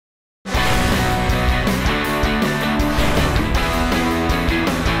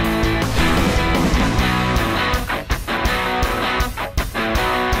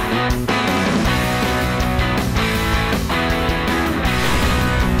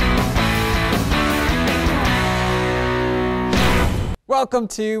Welcome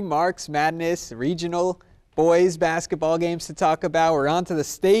to Mark's Madness, regional boys basketball games to talk about. We're on to the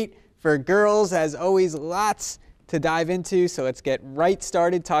state for girls. As always, lots to dive into, so let's get right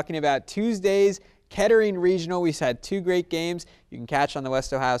started talking about Tuesday's Kettering Regional. We've had two great games you can catch on the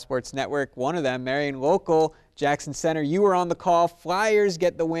West Ohio Sports Network. One of them, Marion Local, Jackson Center. You were on the call. Flyers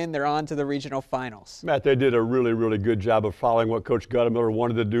get the win. They're on to the regional finals. Matt, they did a really good job of following what Coach Guttemiller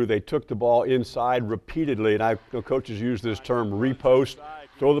wanted to do. They took the ball inside repeatedly, and I know coaches use this term repost.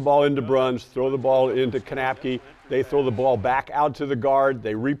 Throw the ball into Bruns, throw the ball into Kanapke. They throw the ball back out to the guard.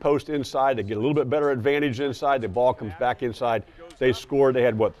 They repost inside. They get a little bit better advantage inside. The ball comes back inside. They scored. They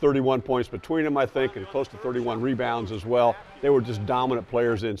had, 31 points between them, I think, and close to 31 rebounds as well. They were just dominant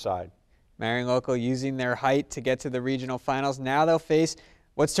players inside. Marion Local using their height to get to the regional finals. Now they'll face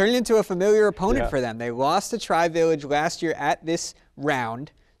what's turning into a familiar opponent for them. They lost to Tri-Village last year at this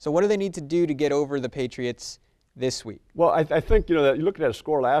round. So what do they need to do to get over the Patriots this week? Well, I think, that you look at that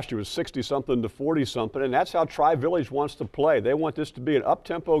score last year, it was 60-something to 40-something, and that's how Tri-Village wants to play. They want this to be an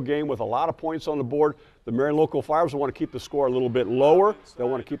up-tempo game with a lot of points on the board. The Marion Local Flyers will want to keep the score a little bit lower. They'll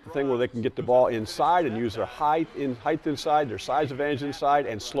want to keep the thing where they can get the ball inside and use their height inside, their size advantage inside,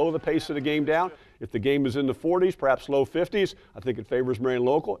 and slow the pace of the game down. If the game is in the 40s, perhaps low 50s, I think it favors Marion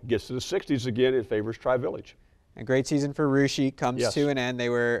Local. It gets to the 60s again, it favors Tri-Village. A great season for Russia comes to an end. They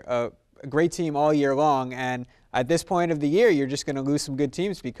were a great team all year long, and at this point of the year, you're just going to lose some good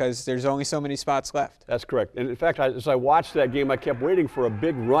teams because there's only so many spots left. That's correct. And in fact, as I watched that game, I kept waiting for a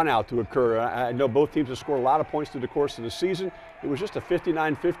big run out to occur. I know both teams have scored a lot of points through the course of the season. It was just a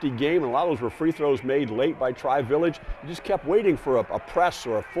 59-50 game, and a lot of those were free throws made late by Tri-Village. You just kept waiting for a press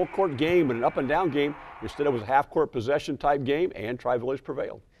or a full court game and an up and down game. Instead, it was a half court possession type game, and Tri-Village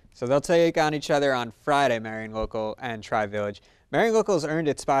prevailed. So they'll take on each other on Friday, Marion Local and Tri-Village. Marion Local has earned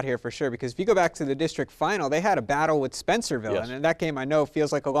its spot here for sure, because if you go back to the district final, they had a battle with Spencerville. Yes. And in that game, I know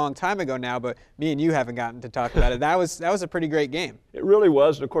feels like a long time ago now, but me and you haven't gotten to talk about it. That was a pretty great game. It really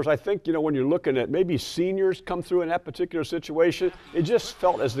was. And of course, I think, when you're looking at maybe seniors come through in that particular situation, it just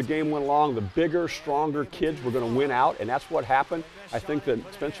felt as the game went along, the bigger, stronger kids were going to win out, and that's what happened. I think that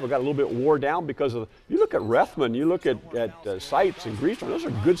Spencerville got a little bit wore down because of, you look at Rethman, you look at Seitz and Greystone, those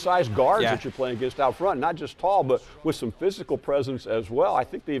are good-sized guards that you're playing against out front, not just tall, but with some physical presence as well. I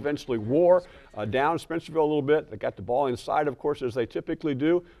think they eventually wore down Spencerville a little bit. They got the ball inside, of course, as they typically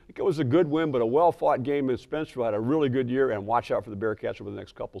do. I think it was a good win, but a well-fought game, and Spencerville had a really good year, and watch out for the Bearcats over the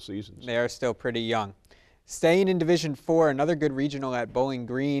next couple seasons. They are still pretty young. Staying in Division 4, another good regional at Bowling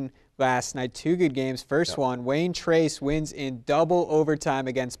Green last night. Two good games. First one, Wayne Trace wins in double overtime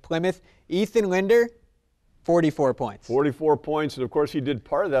against Plymouth. Ethan Linder, 44 points. 44 points, and of course he did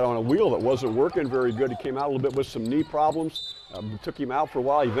part of that on a wheel that wasn't working very good. He came out a little bit with some knee problems. Took him out for a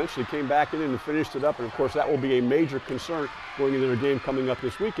while. He eventually came back in and finished it up, and of course that will be a major concern going into their game coming up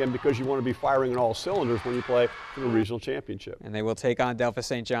this weekend, because you want to be firing on all cylinders when you play for the regional championship. And they will take on Delphos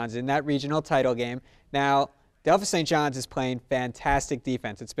St. John's in that regional title game. Now, Delphos St. John's is playing fantastic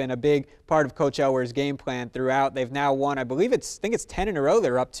defense. It's been a big part of Coach Elwer's game plan throughout. They've now won, I think it's 10 in a row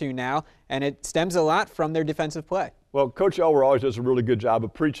they're up to now, and it stems a lot from their defensive play. Well, Coach Elwer always does a really good job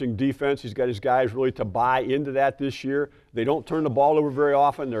of preaching defense. He's got his guys really to buy into that this year. They don't turn the ball over very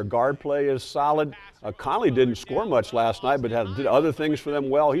often. Their guard play is solid. Conley didn't score much last night, but did other things for them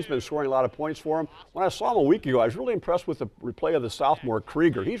well. He's been scoring a lot of points for them. When I saw him a week ago, I was really impressed with the replay of the sophomore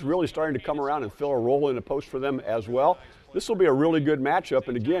Krieger. He's really starting to come around and fill a role in the post for them as well. This will be a really good matchup,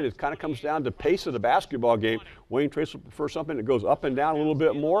 and again, it kind of comes down to pace of the basketball game. Wayne Trace will prefer something that goes up and down a little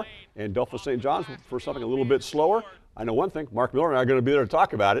bit more, and Delphos St. John's will prefer something a little bit slower. I know one thing, Mark Miller and I are going to be there to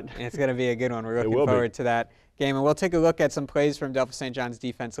talk about it. It's going to be a good one. We're looking forward to that game, and we'll take a look at some plays from Delphos St. John's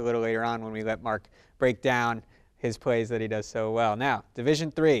defense a little later on when we let Mark break down his plays that he does so well. Now, Division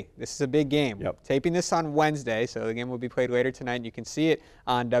 3, this is a big game. Taping this on Wednesday, so the game will be played later tonight, and you can see it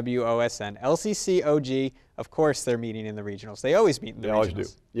on WOSN. LCC OG, of course, they're meeting in the regionals. They always meet in the regionals. They always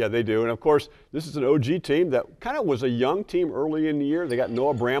do. Yeah, they do. And, of course, this is an OG team that kind of was a young team early in the year. They got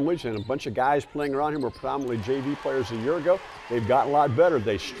Noah Bramlage and a bunch of guys playing around him who were predominantly JV players a year ago. They've gotten a lot better.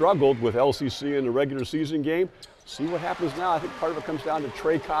 They struggled with LCC in the regular season game. See what happens now. I think part of it comes down to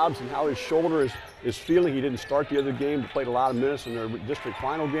Trey Cobbs and how his shoulder is feeling. He didn't start the other game, but played a lot of minutes in their district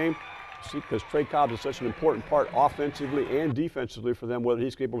final game. See, because Trey Cobbs is such an important part offensively and defensively for them, whether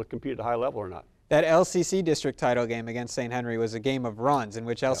he's able to compete at a high level or not. That LCC district title game against St. Henry was a game of runs in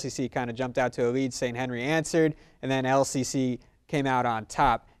which LCC kind of jumped out to a lead. St. Henry answered, and then LCC came out on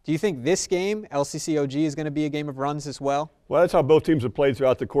top. Do you think this game, LCC-OG, is going to be a game of runs as well? Well, that's how both teams have played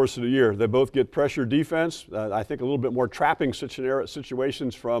throughout the course of the year. They both get pressure defense. I think a little bit more trapping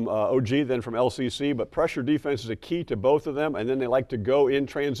situations from OG than from LCC, but pressure defense is a key to both of them, and then they like to go in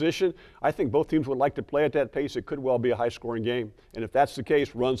transition. I think both teams would like to play at that pace. It could well be a high-scoring game, and if that's the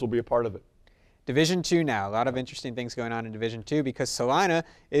case, runs will be a part of it. Division II now. A lot of interesting things going on in Division II because Salina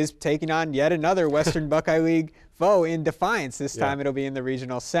is taking on yet another Western Buckeye League foe in Defiance. This time it'll be in the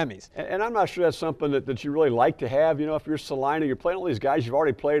regional semis. And I'm not sure that's something that you really like to have. You know, if you're Salina, you're playing all these guys you've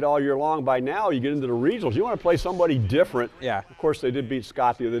already played all year long. By now, you get into the regionals. You want to play somebody different. Yeah. Of course, they did beat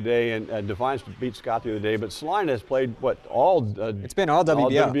Scott the other day, and Defiance beat Scott the other day. But Salina has played, all it's been all WBL.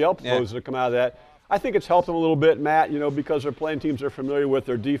 All WBL foes that have come out of that. I think it's helped them a little bit, Matt, you know, because they're playing teams they're familiar with.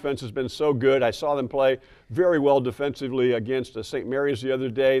 Their defense has been so good. I saw them play very well defensively against St. Mary's the other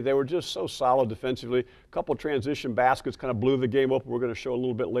day. They were just so solid defensively. A couple transition baskets kind of blew the game open. We're going to show a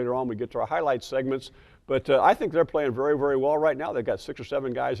little bit later on when we get to our highlight segments. But I think they're playing very, very well right now. They've got 6 or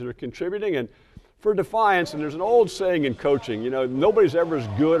 7 guys that are contributing. And for Defiance, and there's an old saying in coaching, you know, nobody's ever as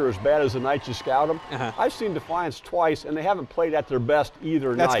good or as bad as the night you scout them. I've seen Defiance twice, and they haven't played at their best either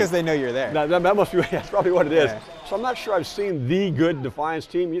night. That's because they know you're there. That must be, that's probably what it is. So I'm not sure I've seen the good Defiance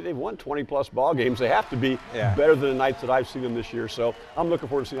team. They've won 20-plus ball games. They have to be better than the nights that I've seen them this year. So I'm looking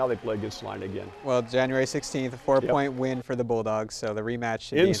forward to seeing how they play against Salina again. Well, January 16th, a 4-point win for the Bulldogs, so the rematch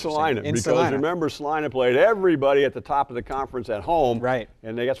should be interesting. Salina, because remember, Salina played everybody at the top of the conference at home. Right.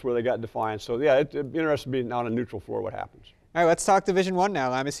 And that's where they got Defiance. So, yeah, it'd be interesting to be on a neutral floor what happens. All right, let's talk Division I now.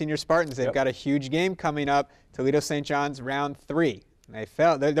 Lima Senior Spartans. They've got a huge game coming up. Toledo St. John's round 3. They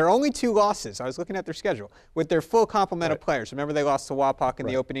fell. They're only 2 losses. I was looking at their schedule with their full complement of players. Remember, they lost to Wapak in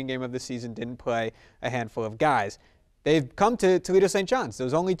the opening game of the season. Didn't play a handful of guys. They've come to Toledo St. John's.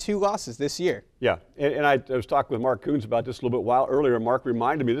 Those only 2 losses this year. Yeah, and I was talking with Mark Coons about this a little bit earlier. Mark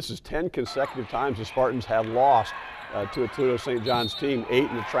reminded me this is 10 consecutive times the Spartans have lost to a Toledo St. John's team, 8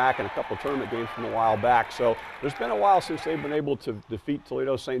 in the track and a couple of tournament games from a while back. So there's been a while since they've been able to defeat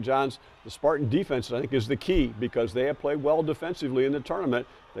Toledo St. John's. The Spartan defense, I think, is the key because they have played well defensively in the tournament.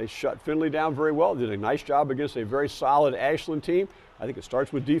 They shut Finley down very well, did a nice job against a very solid Ashland team. I think it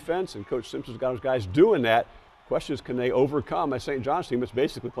starts with defense, and Coach Simpson's got his guys doing that. Question is, can they overcome a St. John's team that's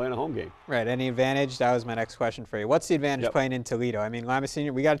basically playing a home game? Right. Any advantage? That was my next question for you. What's the advantage playing in Toledo? I mean, Lima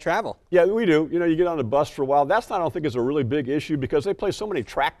Senior, we got to travel. Yeah, we do. You know, you get on the bus for a while. That's not, I don't think, is a really big issue because they play so many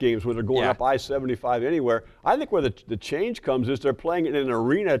track games where they're going up I-75 anywhere. I think where the change comes is they're playing in an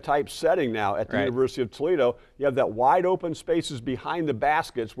arena-type setting now at the University of Toledo. You have that wide open spaces behind the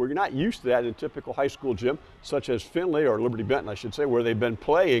baskets where you're not used to that in a typical high school gym, such as Finley or Liberty Benton, I should say, where they've been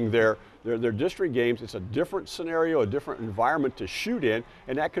playing their district games. It's a different scenario, a different environment to shoot in,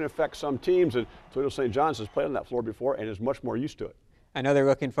 and that can affect some teams. And Toledo St. John's has played on that floor before and is much more used to it. I know they're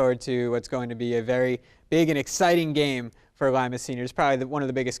looking forward to what's going to be a very big and exciting game for Lima Seniors. Probably one of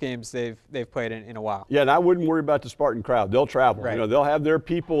the biggest games they've played in a while. Yeah, and I wouldn't worry about the Spartan crowd. They'll travel. You know, they'll have their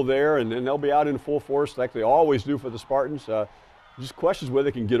people there, and then they'll be out in full force like they always do for the Spartans. Just questions whether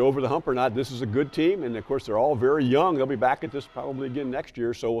they can get over the hump or not. This is a good team, and of course they're all very young. They'll be back at this probably again next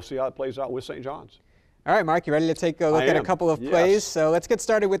year, so we'll see how it plays out with St. John's. All right, Mark, you ready to take a look at a couple of plays? So let's get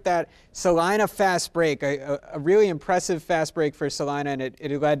started with that Salina fast break, a really impressive fast break for Salina, and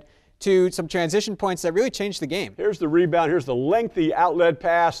it led to some transition points that really changed the game. Here's the rebound. Here's the lengthy outlet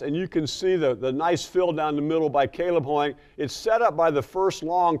pass, and you can see the nice fill down the middle by Caleb Hoying. It's set up by the first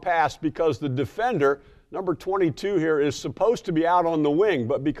long pass because the defender, number 22 here, is supposed to be out on the wing,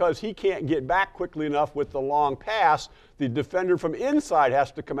 but because he can't get back quickly enough with the long pass, the defender from inside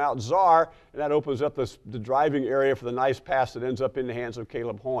has to come out, Czar, and that opens up the driving area for the nice pass that ends up in the hands of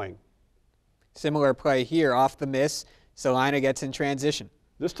Caleb Hoying. Similar play here, off the miss, Salina gets in transition.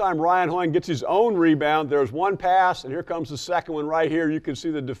 This time Ryan Hoying gets his own rebound. There's one pass, and here comes the second one right here. You can see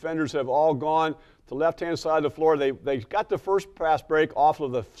the defenders have all gone to the left-hand side of the floor. They got the first pass break off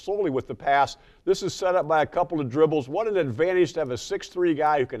of solely with the pass. This is set up by a couple of dribbles. What an advantage to have a 6'3"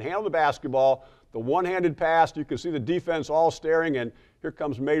 guy who can handle the basketball. The one-handed pass, you can see the defense all staring, and here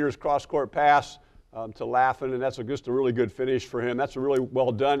comes Mader's cross-court pass to Laughlin, and that's just a really good finish for him. That's really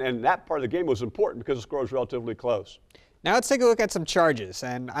well done, and that part of the game was important because the score was relatively close. Now let's take a look at some charges,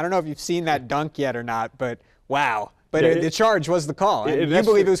 and I don't know if you've seen that dunk yet or not, but wow. But the charge was the call, and you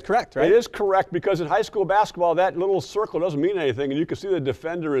believe it was correct, right? It is correct because in high school basketball, that little circle doesn't mean anything, and you can see the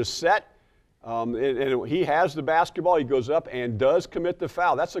defender is set, and he has the basketball. He goes up and does commit the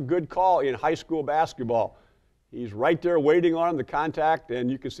foul. That's a good call in high school basketball. He's right there waiting on the contact,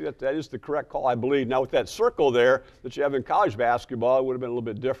 and you can see that is the correct call, I believe. Now, with that circle there that you have in college basketball, it would have been a little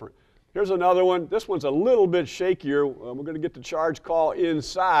bit different. Here's another one. This one's a little bit shakier. We're going to get the charge call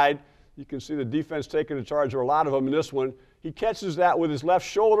inside. You can see the defense taking the charge, or a lot of them in this one. He catches that with his left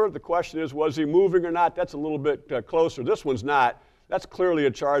shoulder. The question is, was he moving or not? That's a little bit closer. This one's not. That's clearly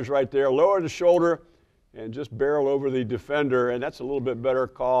a charge right there. Lower the shoulder and just barrel over the defender, and that's a little bit better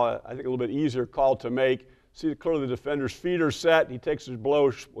call. I think a little bit easier call to make. See, clearly the defender's feet are set. He takes his blow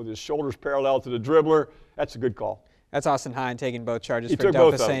with his shoulders parallel to the dribbler. That's a good call. That's Austin Hine taking both charges for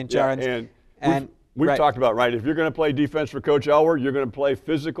Delphi Delphi St. John's. Yeah, and we've talked about, right, if you're going to play defense for Coach Elwer, you're going to play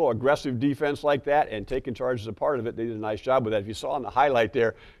physical, aggressive defense like that, and taking charge is a part of it. They did a nice job with that. If you saw in the highlight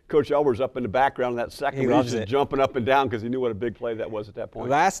there, Coach Elwer's up in the background in that second. He's just jumping up and down because he knew what a big play that was at that point.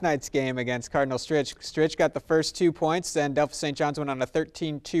 Last night's game against Cardinal Stritch got the first 2 points, then Delphi St. John's went on a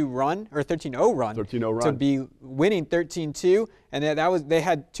 13-2 run, or 13-0 run. 13-0 run. To be winning 13-2, and they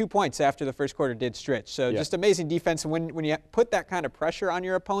had 2 points after the first quarter did Stritch. So just amazing defense. And when you put that kind of pressure on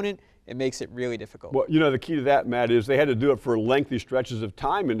your opponent, it makes it really difficult. Well, you know, the key to that, Matt, is they had to do it for lengthy stretches of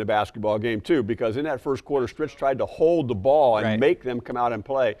time in the basketball game, too, because in that first quarter, Stritch tried to hold the ball and make them come out and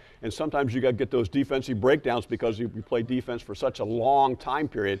play. And sometimes you got to get those defensive breakdowns because you play defense for such a long time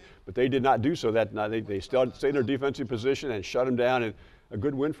period. But they did not do so that night. They stayed in their defensive position and shut them down, and a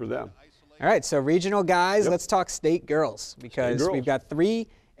good win for them. All right, so regional guys, let's talk state girls, because we've got 3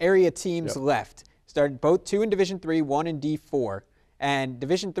 area teams left. Started both 2 in Division III, 1 in D4. And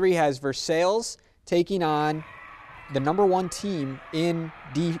Division III has Versailles taking on the #1 team in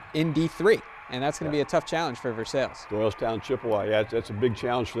D3. And that's going to be a tough challenge for Versailles. Doylestown, Chippewa, yeah, that's a big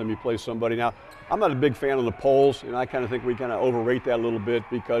challenge for them. You play somebody. Now, I'm not a big fan of the polls, and I kind of think we kind of overrate that a little bit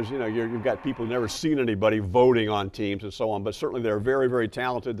because, you know, you've got people who've never seen anybody voting on teams and so on. But certainly they're very, very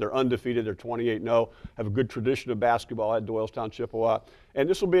talented. They're undefeated. They're 28-0, have a good tradition of basketball at Doylestown, Chippewa. And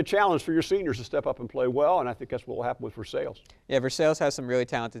this will be a challenge for your seniors to step up and play well, and I think that's what will happen with Versailles. Yeah, Versailles has some really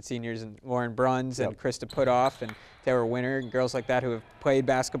talented seniors, and Lauren Bruns and Krista Putoff and Taylor Winter, and girls like that who have played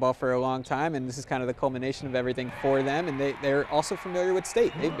basketball for a long time, and this is kind of the culmination of everything for them, and they're also familiar with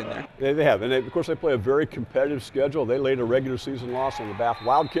state. They've been there. They have, and of course they play a very competitive schedule. They laid a regular season loss on the Bath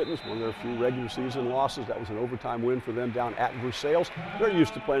Wild Kittens, one of their few regular season losses. That was an overtime win for them down at Versailles. They're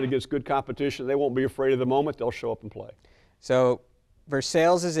used to playing against good competition. They won't be afraid of the moment. They'll show up and play. So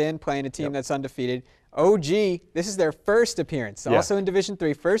Versailles is in, playing a team that's undefeated. OG, this is their first appearance, also in Division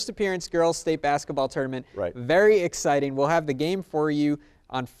III, first appearance girls state basketball tournament. Very exciting. We'll have the game for you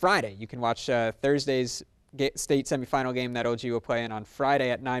on Friday. You can watch Thursday's state semifinal game that OG will play in on Friday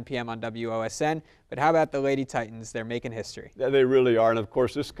at 9 p.m. on WOSN. But how about the Lady Titans? They're making history. Yeah, they really are. And, of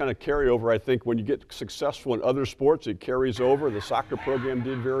course, this kind of carryover, I think, when you get successful in other sports, it carries over. The soccer program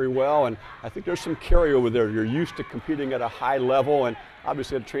did very well, and I think there's some carryover there. You're used to competing at a high level, and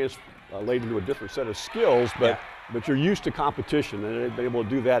obviously it translated into a different set of skills, but you're used to competition, and they've been able to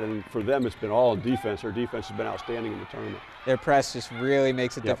do that. And for them, it's been all in defense. Their defense has been outstanding in the tournament. Their press just really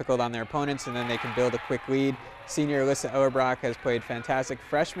makes it difficult on their opponents, and then they can build a quick lead. Senior Alyssa Ellerbrock has played fantastic.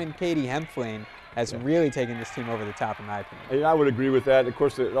 Freshman Katie Hempfling has really taken this team over the top, in my opinion. And I would agree with that. Of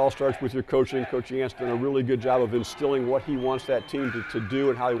course, it all starts with your coaching. Coach Yant's done a really good job of instilling what he wants that team to do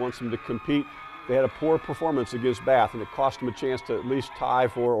and how he wants them to compete. They had a poor performance against Bath, and it cost them a chance to at least tie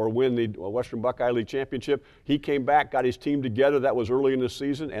for or win the Western Buckeye League Championship. He came back, got his team together. That was early in the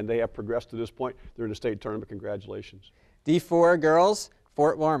season, and they have progressed to this point. They're in the state tournament. Congratulations. D4 girls,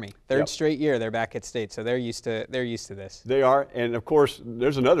 Fort Laramie. Third straight year they're back at state, so they're used to this. They are, and of course,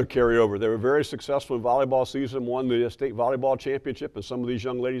 there's another carryover. They were very successful in volleyball season, won the state volleyball championship, and some of these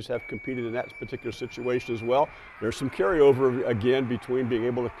young ladies have competed in that particular situation as well. There's some carryover again between being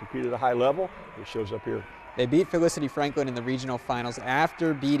able to compete at a high level. It shows up here. They beat Felicity Franklin in the regional finals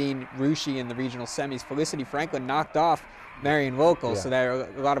after beating Russia in the regional semis. Felicity Franklin knocked off Marion Local, so there are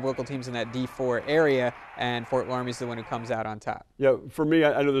a lot of local teams in that D4 area, and Fort Laramie is the one who comes out on top. Yeah, for me,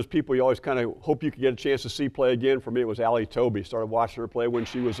 I know there's people you always kind of hope you could get a chance to see play again. For me, it was Allie Toby. Started watching her play when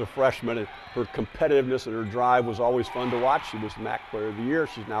she was a freshman, and her competitiveness and her drive was always fun to watch. She was the MAC Player of the Year.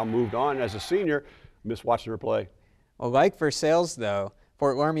 She's now moved on as a senior. Miss watching her play. Well, like Versailles, though,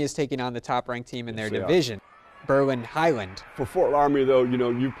 Fort Laramie is taking on the top-ranked team in their division, Berlin Highland. For Fort Laramie, though, you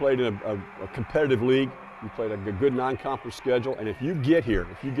know, you played in a competitive league. You played a good non-conference schedule, and if you get here,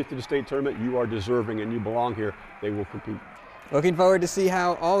 if you get to the state tournament, you are deserving and you belong here. They will compete. Looking forward to see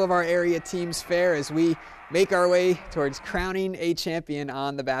how all of our area teams fare as we make our way towards crowning a champion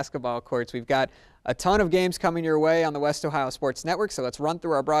on the basketball courts. We've got a ton of games coming your way on the West Ohio Sports Network, so let's run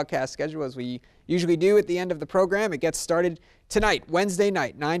through our broadcast schedule as we usually do at the end of the program. It gets started tonight, Wednesday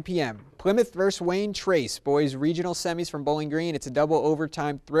night, 9 p.m. Plymouth versus Wayne Trace, boys regional semis from Bowling Green. It's a double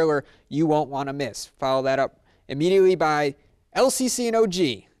overtime thriller you won't want to miss. Follow that up immediately by LCC and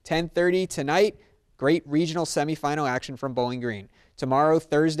OG. 10:30 tonight, great regional semifinal action from Bowling Green. Tomorrow,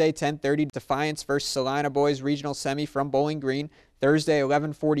 Thursday, 10:30, Defiance versus Salina boys regional semi from Bowling Green. Thursday,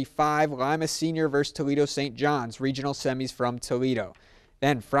 11:45, Lima Senior versus Toledo St. John's regional semis from Toledo.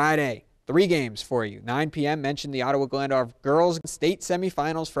 Then Friday, 3 games for you. 9 p.m. mentioned the Ottawa Glandorf girls state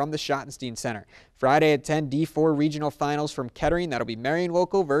semifinals from the Schottenstein Center. Friday at 10, D4 regional finals from Kettering. That'll be Marion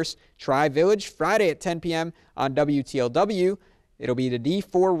Local versus Tri-Village. Friday at 10 p.m. on WTLW. It'll be the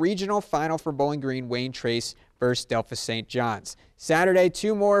D4 regional final for Bowling Green, Wayne Trace versus Delphus St. John's. Saturday,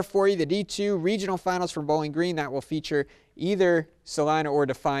 2 more for you. The D2 regional finals from Bowling Green. That will feature either Salina or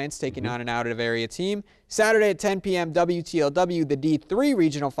Defiance taking on an out-of-area team. Saturday at 10 p.m. WTLW, the D3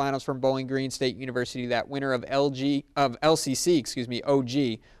 regional finals from Bowling Green State University. That winner of LCC,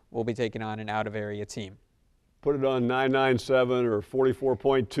 OG, will be taking on an out-of-area team. Put it on 997 or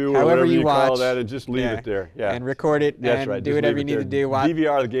 44.2 or However whatever you watch, call that, and just leave it there. Yeah. And record it. That's and right. do Just whatever leave you it need there. to do. Watch.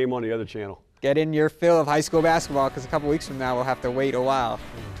 DVR the game on the other channel. Get in your fill of high school basketball, because a couple weeks from now we'll have to wait a while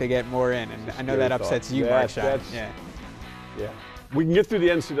to get more in. And I know that upsets you, Mark Shine. Yeah. We can get through the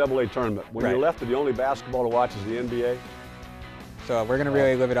NCAA tournament. When you're left with the only basketball to watch is the NBA. So we're going to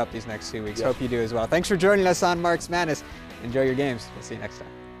really live it up these next 2 weeks. Yes. Hope you do as well. Thanks for joining us on Mark's Madness. Enjoy your games. We'll see you next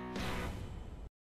time.